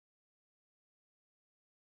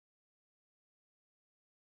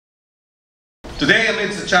Today,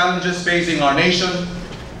 amidst the challenges facing our nation,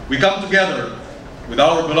 we come together with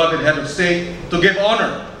our beloved head of state to give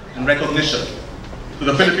honor and recognition to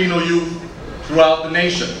the Filipino youth throughout the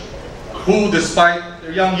nation, who, despite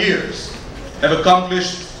their young years, have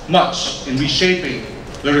accomplished much in reshaping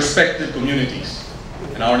their respective communities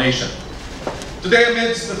in our nation. Today,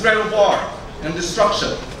 amidst the threat of war and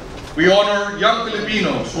destruction, we honor young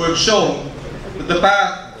Filipinos who have shown that the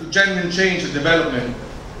path to genuine change and development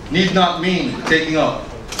need not mean taking up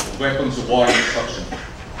weapons of war and destruction.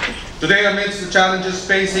 Today, amidst the challenges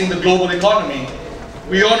facing the global economy,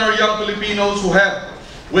 we honor young Filipinos who have,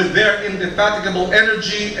 with their indefatigable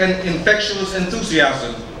energy and infectious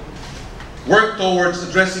enthusiasm, worked towards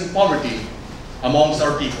addressing poverty amongst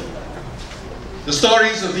our people. The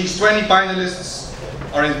stories of these 20 finalists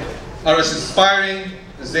are as inspiring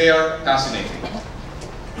as they are fascinating.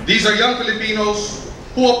 These are young Filipinos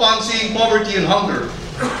who, upon seeing poverty and hunger,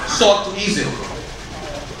 sought to ease it.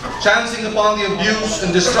 Chancing upon the abuse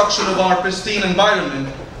and destruction of our pristine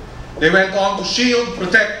environment, they went on to shield,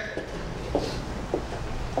 protect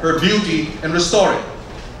her beauty, and restore it.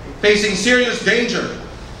 Facing serious danger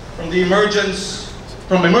from emergencies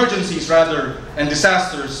and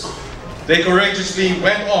disasters, they courageously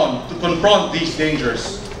went on to confront these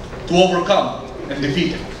dangers, to overcome and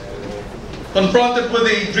defeat it. Confronted with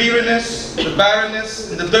the dreariness, the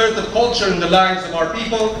barrenness, and the dearth of culture in the lives of our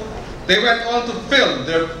people, they went on to fill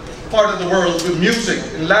their part of the world with music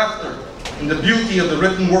and laughter and the beauty of the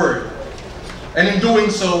written word. And in doing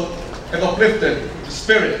so, have uplifted the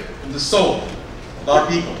spirit and the soul of our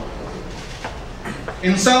people.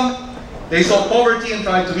 In some, they saw poverty and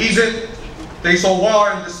tried to ease it. They saw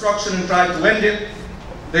war and destruction and tried to end it.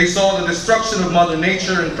 They saw the destruction of Mother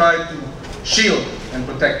Nature and tried to shield and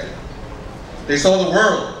protect it. They saw the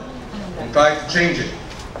world and tried to change it.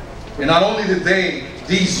 And not only did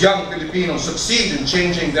these young Filipinos succeed in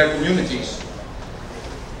changing their communities,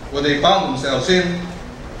 where they found themselves in,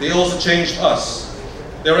 they also changed us,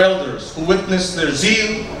 their elders, who witnessed their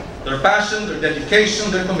zeal, their passion, their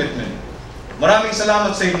dedication, their commitment. Maraming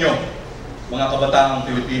salamat sa inyo, mga kabataang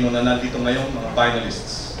Pilipino na nandito ngayon, mga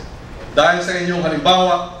finalists. Dahil sa inyong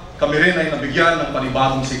halimbawa, kami rin ay nabigyan ng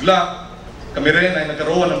panibagong sigla. Kami rin ay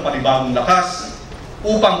nagkaroon ng panibagong lakas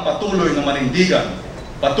upang patuloy na manindigan,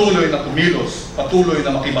 patuloy na kumilos, patuloy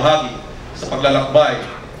na makibahagi sa paglalakbay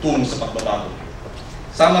tungo sa pagbabago.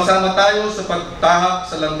 Sama-sama tayo sa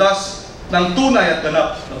pagtahak sa landas ng tunay at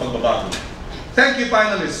ganap na pagbabago. Thank you,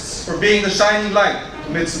 finalists, for being the shining light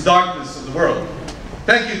amidst the darkness of the world.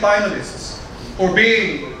 Thank you, finalists, for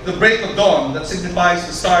being the break of dawn that signifies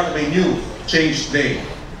the start of a new, changed day.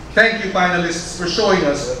 Thank you, finalists, for showing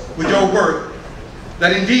us with your work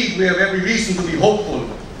that indeed we have every reason to be hopeful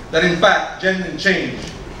that in fact genuine change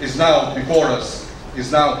is now before us,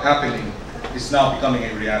 is now happening, is now becoming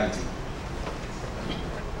a reality.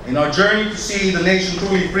 In our journey to see the nation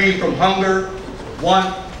truly free from hunger,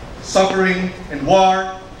 want, suffering, and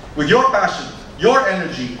war, with your passion, your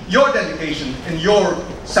energy, your dedication, and your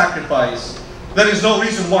sacrifice, there is no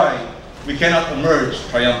reason why we cannot emerge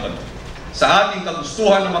triumphant. Sa ating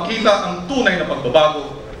kagustuhan na makita ang tunay na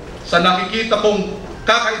pagbabago, sa nakikita kong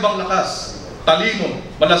kakaibang lakas, talino,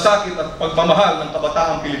 malasakit at pagmamahal ng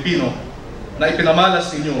kabataang Pilipino na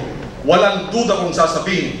ipinamalas ninyo, walang duda kong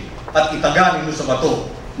sasabihin at itaganin nyo sa bato,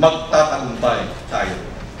 magtatagumpay tayo.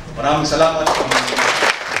 Maraming salamat.